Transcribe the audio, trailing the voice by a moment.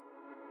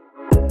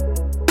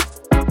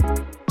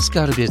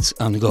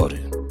Skarbiec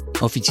Angory.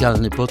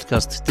 Oficjalny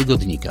podcast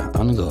tygodnika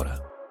Angora.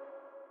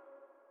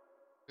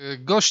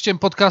 Gościem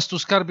podcastu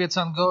Skarbiec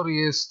Angory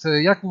jest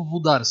Jakub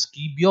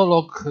Włodarski,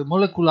 biolog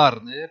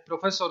molekularny,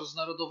 profesor z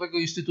Narodowego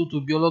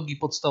Instytutu Biologii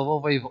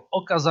Podstawowej w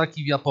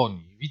Okazaki w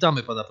Japonii.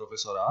 Witamy pana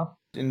profesora.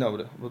 Dzień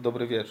dobry, bo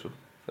dobry wieczór.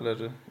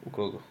 Zależy u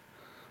kogo.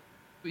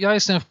 Ja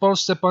jestem w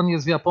Polsce, pan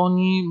jest w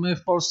Japonii. My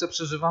w Polsce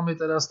przeżywamy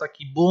teraz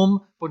taki boom,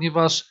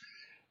 ponieważ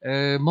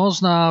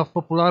można w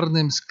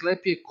popularnym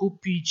sklepie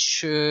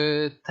kupić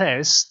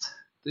test.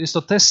 Jest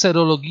to test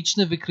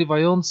serologiczny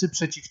wykrywający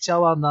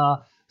przeciwciała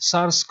na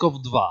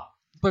SARS-CoV-2.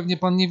 Pewnie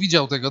pan nie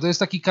widział tego. To jest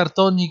taki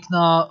kartonik,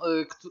 na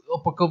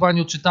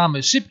opakowaniu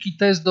czytamy: szybki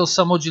test do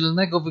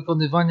samodzielnego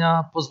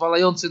wykonywania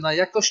pozwalający na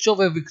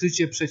jakościowe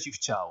wykrycie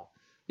przeciwciał.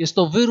 Jest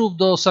to wyrób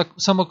do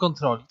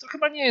samokontroli. To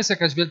chyba nie jest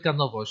jakaś wielka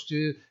nowość.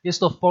 Jest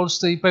to w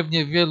Polsce i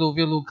pewnie w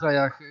wielu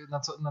krajach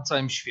na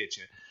całym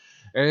świecie.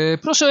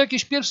 Proszę o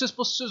jakieś pierwsze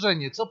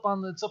spostrzeżenie.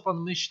 Co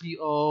pan myśli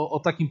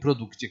o takim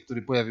produkcie,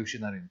 który pojawił się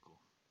na rynku?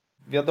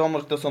 Wiadomo,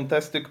 że to są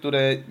testy,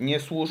 które nie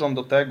służą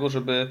do tego,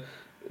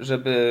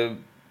 żeby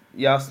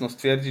jasno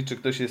stwierdzić, czy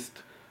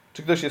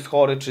ktoś jest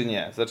chory, czy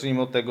nie.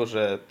 Zacznijmy od tego,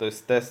 że to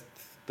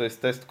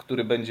jest test,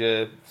 który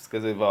będzie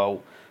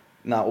wskazywał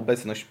na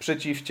obecność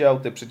przeciwciał.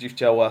 Te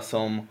przeciwciała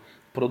są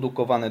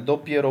produkowane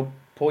dopiero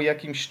po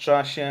jakimś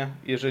czasie,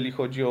 jeżeli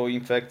chodzi o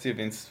infekcję,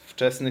 więc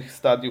wczesnych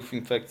stadiów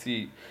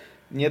infekcji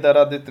nie da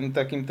rady tym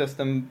takim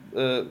testem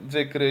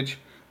wykryć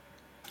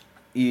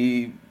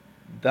i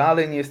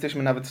dalej nie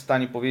jesteśmy nawet w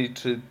stanie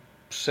powiedzieć, czy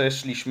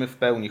przeszliśmy w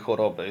pełni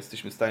chorobę.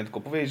 Jesteśmy w stanie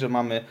tylko powiedzieć, że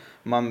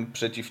mamy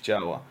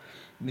przeciwciała.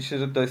 Myślę,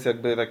 że to jest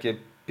jakby takie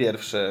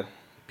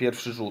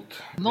pierwszy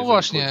rzut. No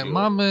właśnie,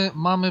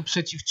 mamy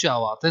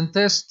przeciwciała. Ten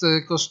test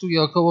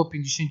kosztuje około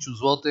 50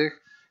 zł.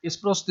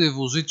 Jest prosty w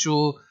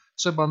użyciu.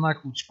 Trzeba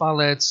nakłuć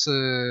palec,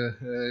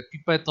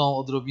 pipetą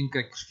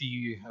odrobinkę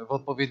krwi w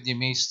odpowiednie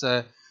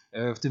miejsce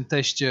w tym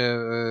teście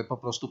po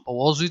prostu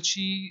położyć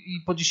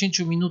i po 10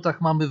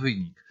 minutach mamy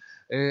wynik.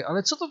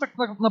 Ale co to tak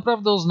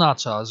naprawdę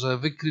oznacza,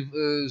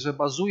 że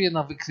bazuje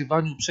na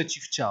wykrywaniu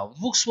przeciwciał? W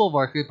dwóch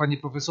słowach, panie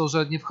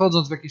profesorze, nie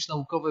wchodząc w jakieś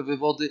naukowe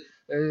wywody,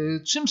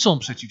 czym są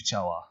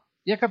przeciwciała?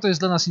 Jaka to jest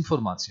dla nas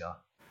informacja?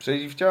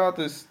 Przeciwciała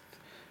to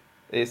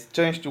jest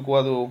część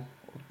układu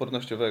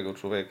odpornościowego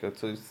człowieka.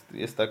 To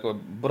jest taka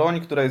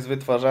broń, która jest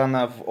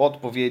wytwarzana w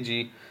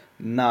odpowiedzi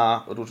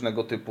na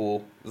różnego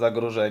typu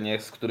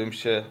zagrożenie, z którym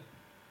się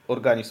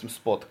organizm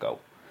spotkał.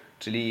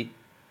 Czyli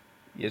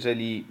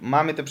jeżeli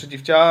mamy te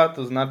przeciwciała,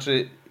 to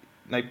znaczy,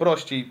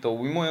 najprościej to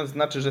ujmując,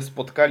 znaczy, że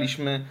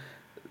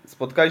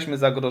spotkaliśmy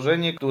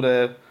zagrożenie,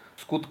 które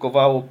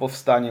skutkowało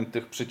powstaniem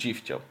tych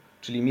przeciwciał.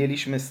 Czyli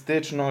mieliśmy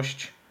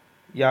styczność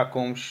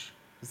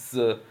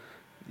z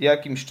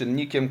jakimś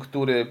czynnikiem,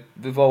 który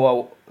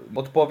wywołał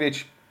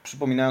odpowiedź,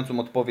 przypominającą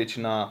odpowiedź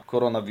na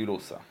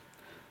koronawirusa.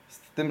 Z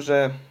tym,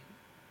 że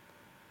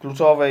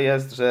kluczowe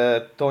jest,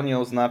 że to nie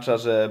oznacza,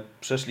 że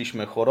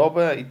przeszliśmy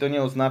chorobę i to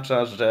nie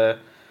oznacza, że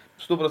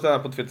 100%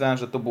 potwierdzają,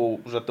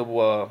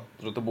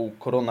 że to był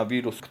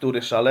koronawirus,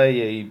 który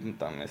szaleje i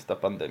tam jest ta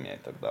pandemia i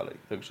tak dalej.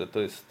 Także to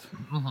jest...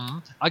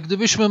 A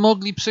gdybyśmy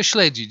mogli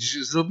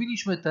prześledzić,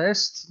 zrobiliśmy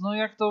test, no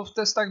jak to w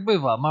testach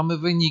bywa, mamy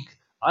wynik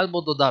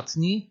albo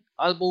dodatni,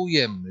 albo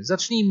ujemny.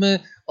 Zacznijmy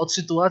od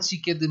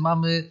sytuacji, kiedy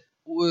mamy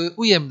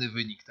ujemny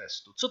wynik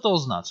testu. Co to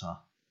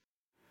oznacza?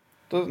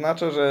 To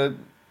oznacza, że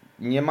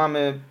nie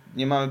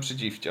mamy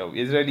przeciwciał.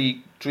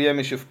 Jeżeli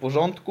czujemy się w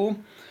porządku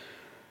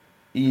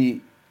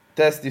i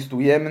test jest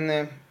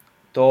ujemny,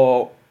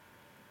 to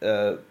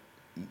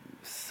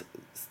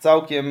z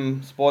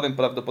całkiem sporym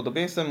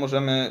prawdopodobieństwem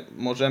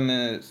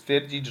możemy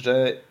stwierdzić,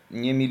 że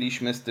nie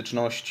mieliśmy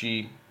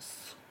styczności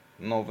z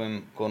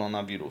nowym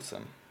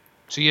koronawirusem.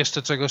 Czy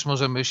jeszcze czegoś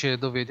możemy się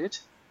dowiedzieć?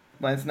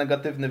 Mając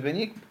negatywny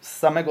wynik z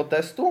samego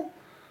testu...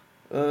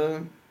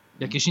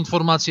 Jakieś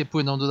informacje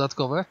płyną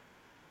dodatkowe?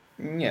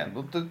 Nie,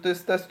 bo to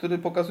jest test, który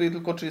pokazuje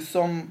tylko, czy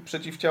są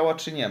przeciwciała,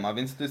 czy nie ma,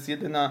 więc to jest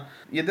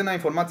jedyna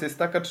informacja jest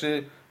taka,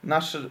 czy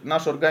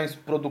nasz organizm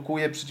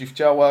produkuje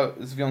przeciwciała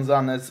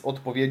związane z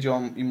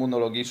odpowiedzią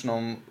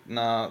immunologiczną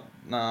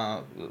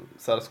na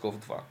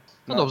SARS-CoV-2.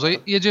 No dobrze,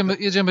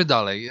 jedziemy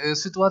dalej.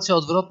 Sytuacja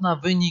odwrotna,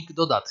 wynik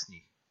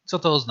dodatni. Co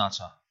to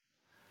oznacza?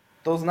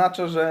 To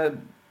oznacza, że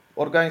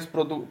organizm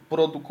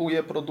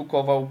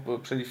produkował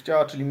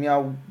przeciwciała, czyli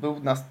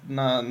był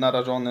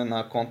narażony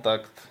na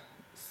kontakt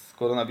z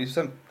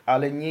koronawirusem,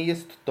 ale nie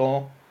jest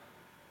to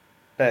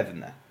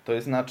pewne.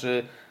 To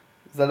znaczy,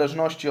 w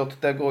zależności od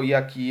tego,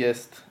 jaki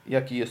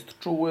jest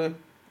czuły,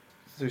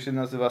 co się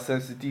nazywa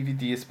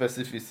sensitivity i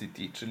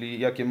specificity, czyli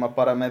jakie ma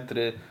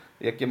parametry.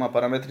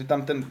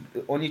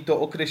 Oni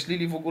to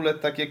określili w ogóle,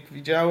 tak jak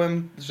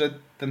widziałem, że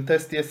ten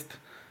test jest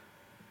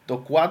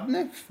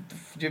dokładny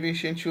w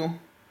 90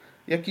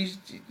 jakiś...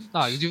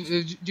 Tak,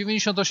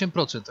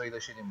 98%, o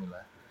ile się nie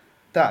mylę.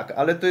 Tak,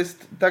 ale to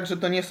jest tak, że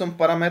to nie są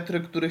parametry,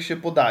 których się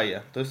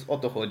podaje. To jest o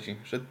to chodzi,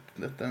 że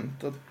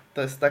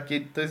to jest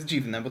takie, to jest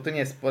dziwne, bo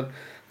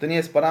to nie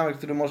jest parametr,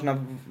 który można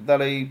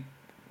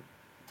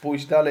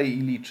pójść dalej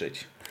i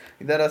liczyć.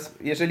 I teraz,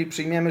 jeżeli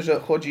przyjmiemy,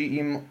 że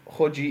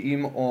chodzi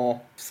im o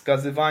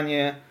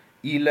wskazywanie,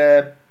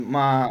 ile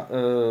ma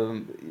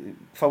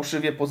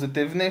fałszywie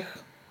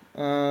pozytywnych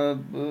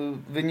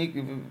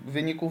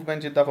wyników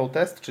będzie dawał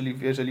test, czyli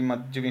jeżeli ma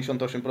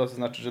 98%,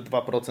 znaczy, że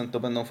 2% to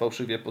będą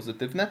fałszywie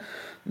pozytywne,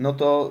 no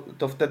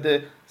to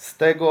wtedy z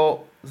tego,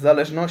 w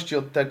zależności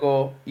od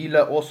tego,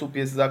 ile osób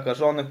jest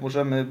zakażonych,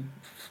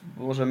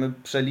 możemy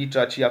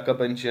przeliczać,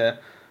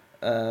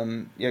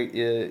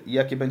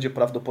 jakie będzie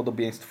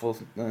prawdopodobieństwo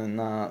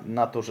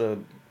na to, że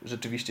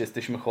rzeczywiście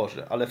jesteśmy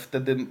chorzy, ale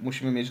wtedy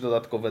musimy mieć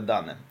dodatkowe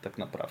dane tak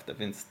naprawdę,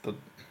 więc to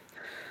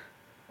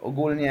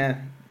ogólnie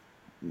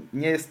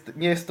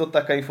nie jest to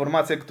taka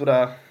informacja,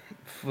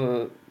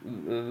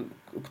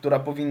 która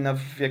powinna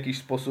w jakiś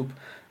sposób,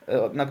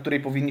 na której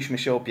powinniśmy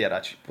się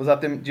opierać. Poza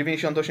tym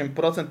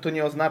 98% to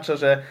nie oznacza,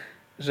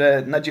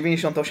 że na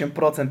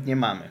 98% nie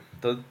mamy.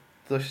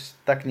 To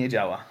tak nie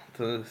działa.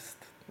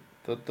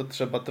 To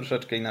trzeba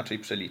troszeczkę inaczej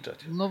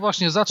przeliczać. No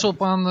właśnie, zaczął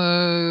Pan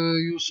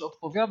już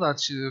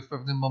odpowiadać w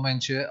pewnym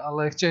momencie,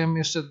 ale chciałem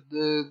jeszcze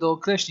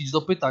dookreślić,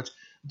 dopytać,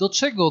 do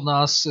czego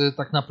nas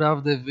tak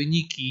naprawdę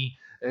wyniki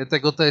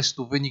tego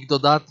testu, wynik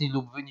dodatni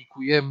lub wynik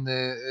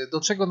ujemny,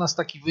 do czego nas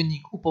taki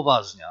wynik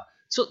upoważnia?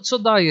 Co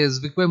daje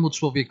zwykłemu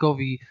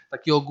człowiekowi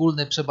takie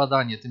ogólne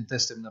przebadanie tym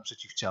testem na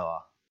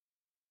przeciwciała?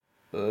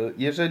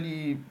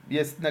 Jeżeli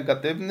jest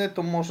negatywny,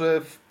 to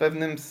może w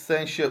pewnym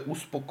sensie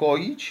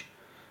uspokoić,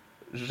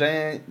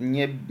 że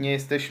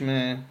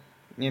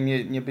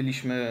nie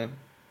byliśmy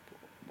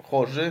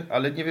chorzy,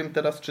 ale nie wiem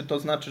teraz, czy to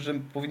znaczy, że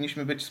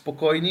powinniśmy być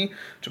spokojni,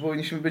 czy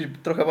powinniśmy być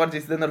trochę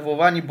bardziej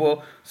zdenerwowani,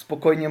 bo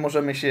spokojnie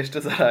możemy się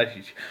jeszcze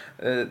zarazić.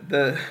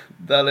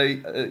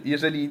 Dalej,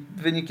 jeżeli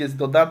wynik jest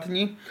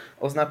dodatni,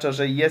 oznacza,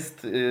 że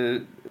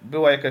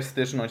była jakaś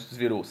styczność z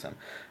wirusem.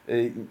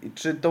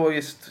 Czy to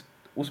jest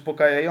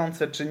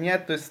uspokajające, czy nie,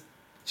 to jest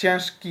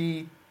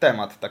ciężki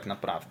temat tak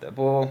naprawdę,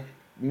 bo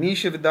mi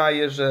się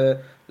wydaje, że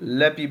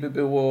lepiej by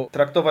było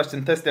traktować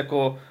ten test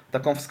jako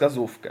taką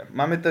wskazówkę.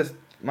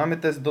 Mamy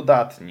test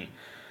dodatni.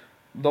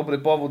 Dobry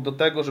powód do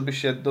tego, żeby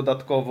się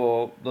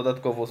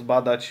dodatkowo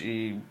zbadać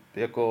i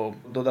jako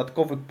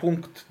dodatkowy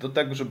punkt do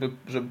tego, żeby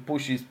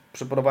później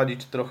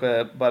przeprowadzić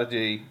trochę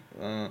bardziej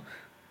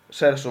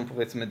szerszą,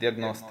 powiedzmy,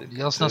 diagnostykę.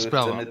 Jasna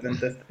sprawa. Chcemy ten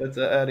test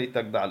PCR i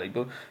tak dalej,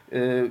 bo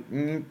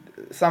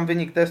sam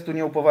wynik testu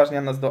nie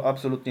upoważnia nas do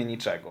absolutnie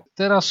niczego.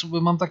 Teraz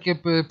mam takie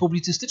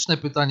publicystyczne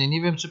pytanie.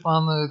 Nie wiem, czy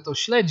Pan to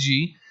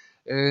śledzi,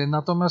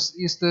 natomiast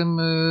jestem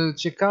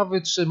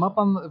ciekawy, czy ma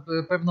Pan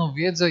pewną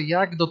wiedzę,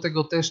 jak do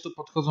tego testu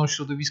podchodzą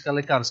środowiska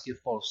lekarskie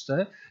w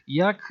Polsce,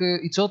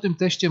 i co o tym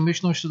teście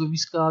myślą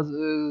środowiska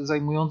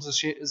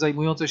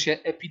zajmujące się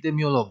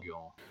epidemiologią?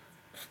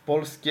 W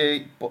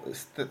polskiej,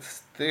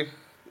 z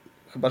tych,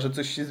 chyba że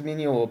coś się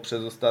zmieniło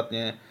przez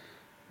ostatnie,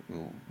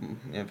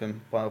 nie wiem,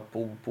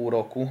 pół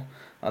roku,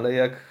 ale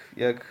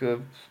jak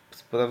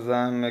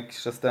sprawdzałem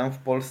jakiś czas temu, w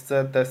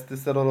Polsce testy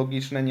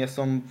serologiczne nie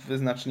są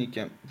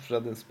wyznacznikiem w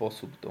żaden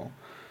sposób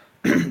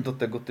do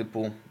tego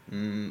typu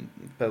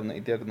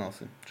pełnej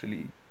diagnozy,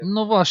 czyli...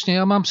 No właśnie,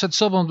 ja mam przed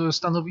sobą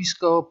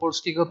stanowisko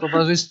Polskiego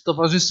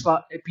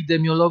Towarzystwa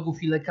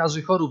Epidemiologów i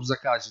Lekarzy Chorób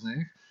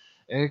Zakaźnych,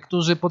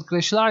 którzy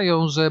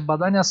podkreślają, że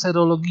badania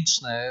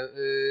serologiczne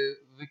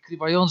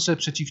wykrywające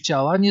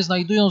przeciwciała nie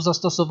znajdują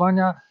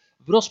zastosowania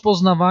w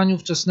rozpoznawaniu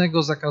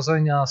wczesnego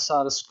zakażenia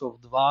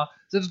SARS-CoV-2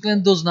 ze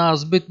względu na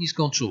zbyt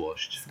niską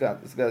czułość.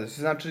 Zgadza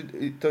się. Znaczy,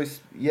 to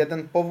jest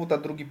jeden powód, a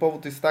drugi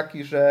powód jest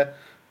taki, że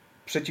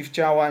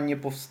przeciwciała nie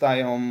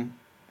powstają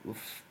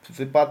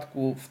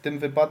w tym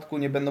wypadku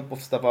nie będą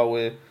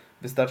powstawały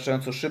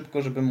wystarczająco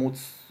szybko,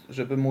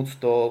 żeby móc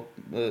to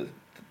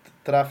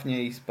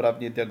trafnie i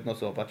sprawnie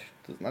diagnozować.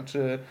 To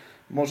znaczy,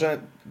 może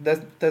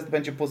test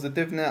będzie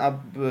pozytywny, a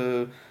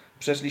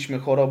przeszliśmy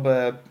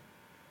chorobę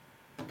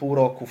pół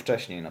roku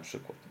wcześniej na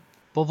przykład.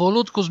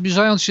 Powolutku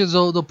zbliżając się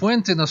do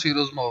puenty naszej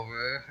rozmowy,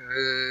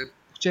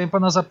 chciałem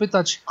Pana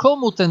zapytać,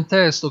 komu ten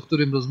test, o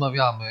którym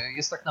rozmawiamy,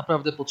 jest tak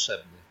naprawdę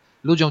potrzebny?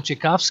 Ludziom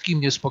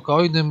ciekawskim,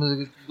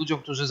 niespokojnym, ludziom,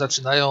 którzy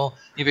zaczynają,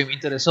 nie wiem,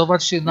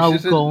 interesować się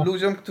nauką?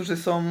 Ludziom,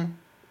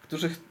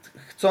 którzy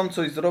chcą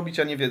coś zrobić,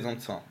 a nie wiedzą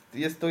co.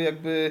 Jest to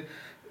jakby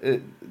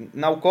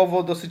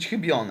naukowo dosyć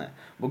chybione,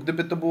 bo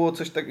gdyby to było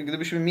coś takiego,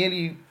 gdybyśmy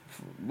mieli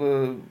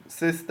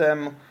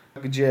system,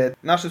 gdzie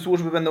nasze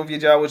służby będą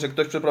wiedziały, że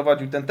ktoś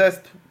przeprowadził ten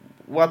test,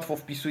 łatwo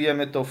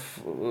wpisujemy to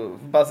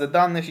w bazę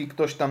danych i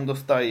ktoś tam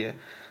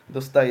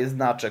dostaje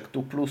znaczek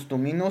tu plus, tu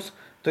minus,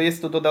 to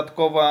jest to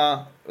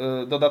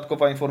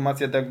dodatkowa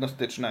informacja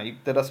diagnostyczna i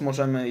teraz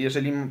możemy,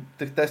 jeżeli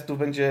tych testów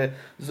będzie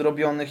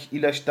zrobionych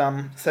ileś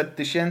tam set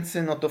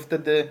tysięcy, no to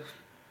wtedy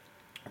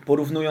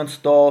porównując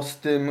to z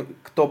tym,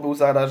 kto był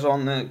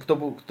zarażony,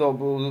 kto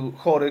był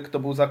chory, kto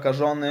był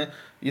zakażony,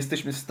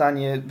 jesteśmy w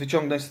stanie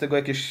wyciągnąć z tego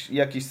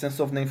jakieś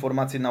sensowne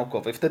informacje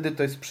naukowe. Wtedy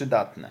to jest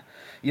przydatne.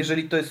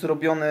 Jeżeli to jest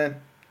robione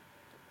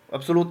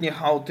absolutnie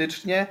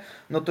chaotycznie,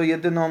 no to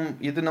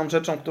jedyną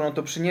rzeczą, którą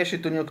to przyniesie,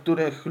 to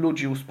niektórych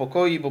ludzi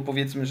uspokoi, bo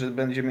powiedzmy, że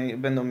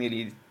będą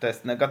mieli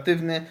test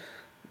negatywny,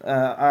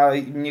 a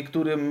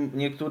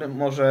niektórym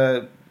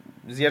może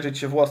zjeżyć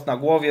się włos na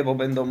głowie, bo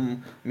będą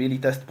mieli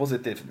test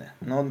pozytywny.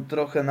 No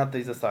trochę na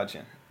tej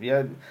zasadzie.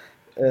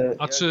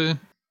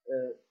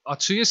 A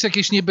czy jest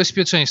jakieś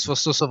niebezpieczeństwo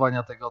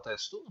stosowania tego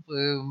testu?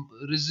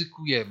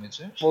 Ryzykujemy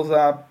czymś?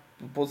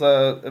 Poza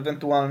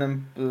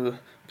ewentualnym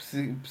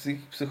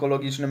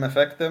psychologicznym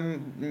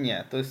efektem,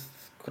 nie. To jest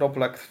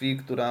kropla krwi,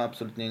 która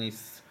absolutnie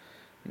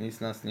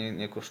nic nas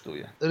nie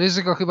kosztuje.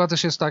 Ryzyko chyba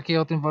też jest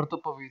takie, o tym warto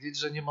powiedzieć,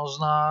 że nie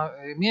można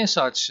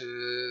mieszać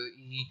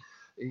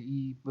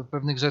i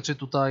pewnych rzeczy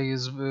tutaj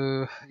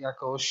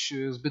jakoś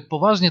zbyt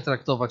poważnie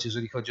traktować,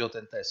 jeżeli chodzi o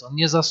ten test. On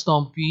nie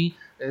zastąpi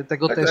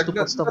tego testu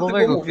podstawowego.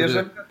 Dlatego mówię,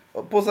 że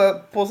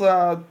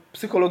poza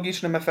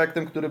psychologicznym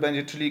efektem, który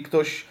będzie, czyli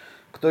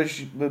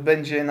ktoś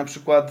będzie na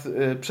przykład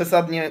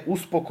przesadnie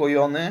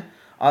uspokojony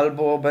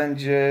albo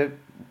będzie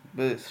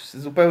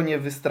zupełnie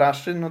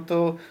wystraszy, no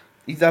to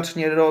i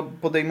zacznie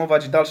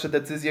podejmować dalsze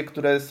decyzje,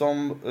 które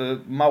są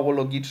mało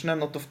logiczne,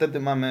 no to wtedy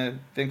mamy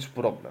większy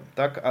problem,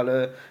 tak?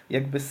 Ale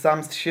jakby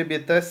sam z siebie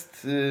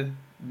test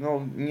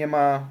no, nie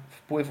ma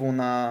wpływu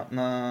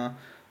na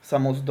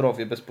samo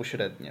zdrowie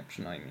bezpośrednie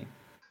przynajmniej.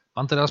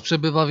 Pan teraz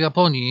przebywa w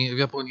Japonii. W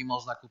Japonii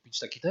można kupić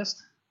taki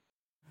test?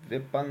 Wie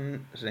pan,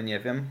 że nie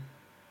wiem.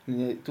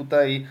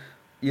 Tutaj,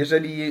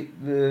 jeżeli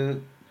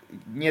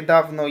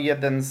niedawno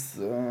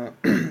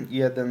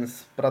jeden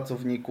z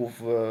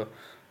pracowników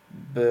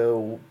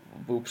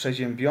był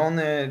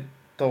przeziębiony,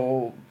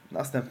 to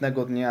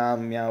następnego dnia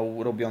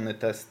miał robiony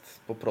test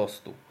po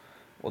prostu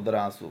od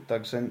razu.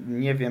 Także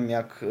nie wiem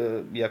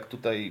jak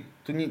tutaj,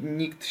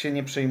 nikt się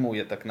nie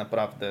przejmuje tak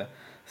naprawdę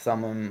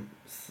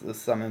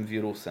samym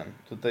wirusem.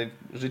 Tutaj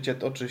życie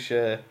toczy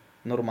się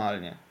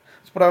normalnie.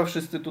 Sprawy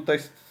wszyscy tutaj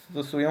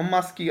stosują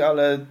maski,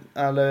 ale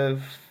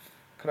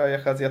w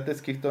krajach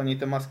azjatyckich to oni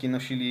te maski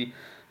nosili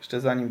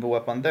jeszcze zanim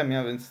była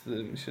pandemia, więc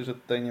myślę, że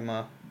tutaj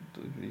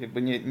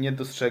nie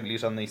dostrzegli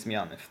żadnej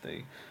zmiany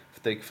w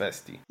tej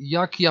kwestii.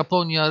 Jak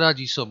Japonia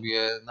radzi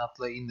sobie na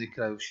tle innych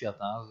krajów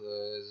świata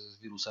z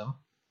wirusem?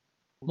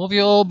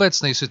 Mówię o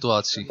obecnej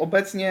sytuacji.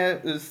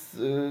 Obecnie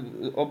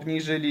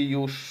obniżyli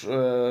już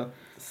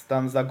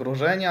stan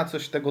zagrożenia,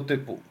 coś tego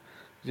typu,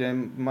 gdzie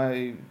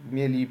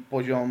mieli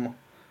poziom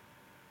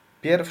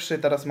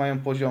 1, teraz mają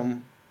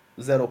poziom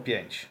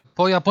 0,5.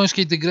 Po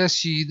japońskiej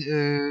dygresji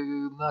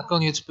na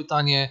koniec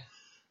pytanie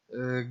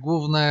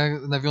główne,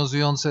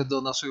 nawiązujące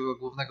do naszego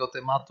głównego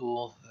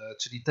tematu,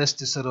 czyli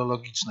testy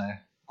serologiczne.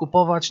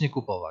 Kupować, nie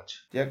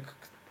kupować? Jak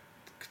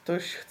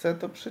ktoś chce,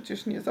 to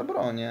przecież nie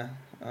zabronię,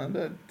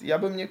 ale ja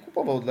bym nie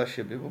kupował dla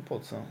siebie, bo po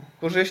co?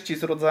 Korzyści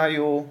z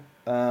rodzaju,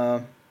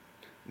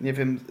 nie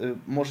wiem,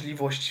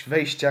 możliwość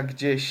wejścia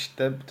gdzieś,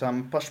 te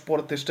tam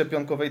paszporty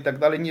szczepionkowe i tak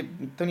dalej,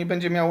 to nie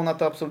będzie miało na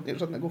to absolutnie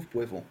żadnego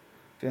wpływu,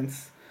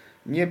 więc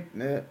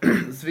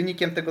z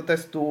wynikiem tego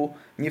testu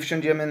nie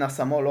wsiądziemy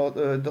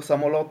do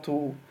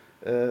samolotu,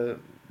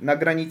 na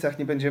granicach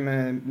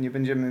nie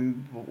będziemy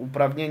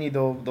uprawnieni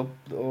do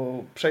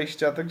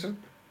przejścia, także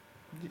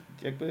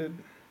jakby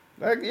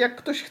jak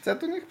ktoś chce,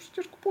 to niech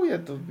przecież kupuje,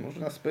 to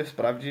można sobie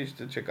sprawdzić,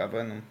 to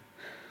ciekawe. No.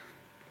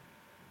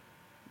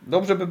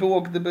 Dobrze by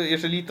było,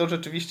 jeżeli to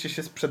rzeczywiście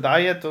się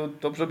sprzedaje, to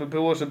dobrze by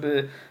było,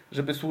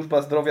 żeby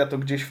służba zdrowia to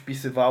gdzieś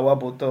wpisywała,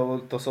 bo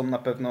to są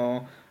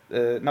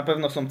na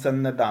pewno są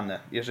cenne dane,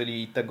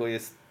 jeżeli tego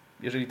jest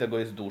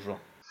dużo.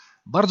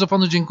 Bardzo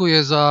panu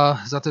dziękuję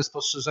za te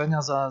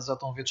spostrzeżenia, za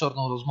tą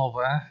wieczorną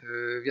rozmowę.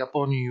 W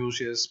Japonii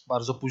już jest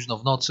bardzo późno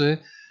w nocy.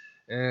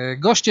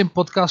 Gościem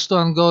podcastu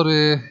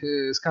Angory,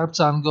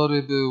 Skarbca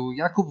Angory był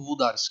Jakub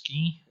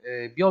Wódarski,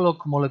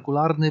 biolog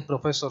molekularny,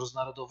 profesor z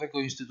Narodowego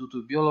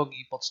Instytutu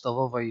Biologii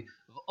Podstawowej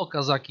w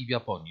Okazaki w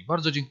Japonii.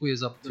 Bardzo dziękuję panu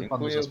za spotkanie.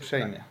 Dziękuję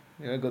uprzejmie.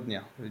 Miłego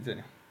dnia. Do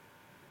widzenia.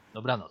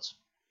 Dobranoc.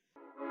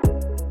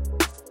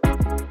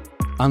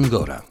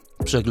 Angora.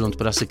 Przegląd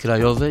prasy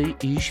krajowej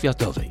i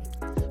światowej.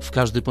 W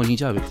każdy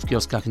poniedziałek w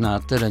kioskach na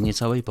terenie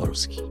całej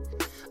Polski.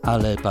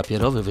 Ale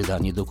papierowe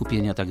wydanie do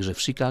kupienia także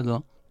w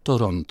Chicago,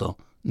 Toronto,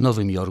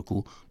 Nowym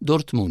Jorku,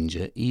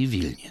 Dortmundzie i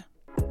Wilnie.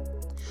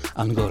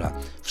 Angora.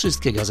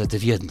 Wszystkie gazety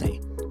w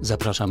jednej.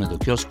 Zapraszamy do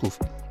kiosków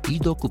i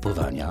do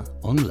kupowania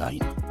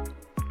online.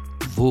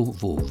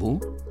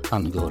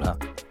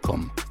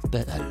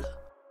 www.angora.com.pl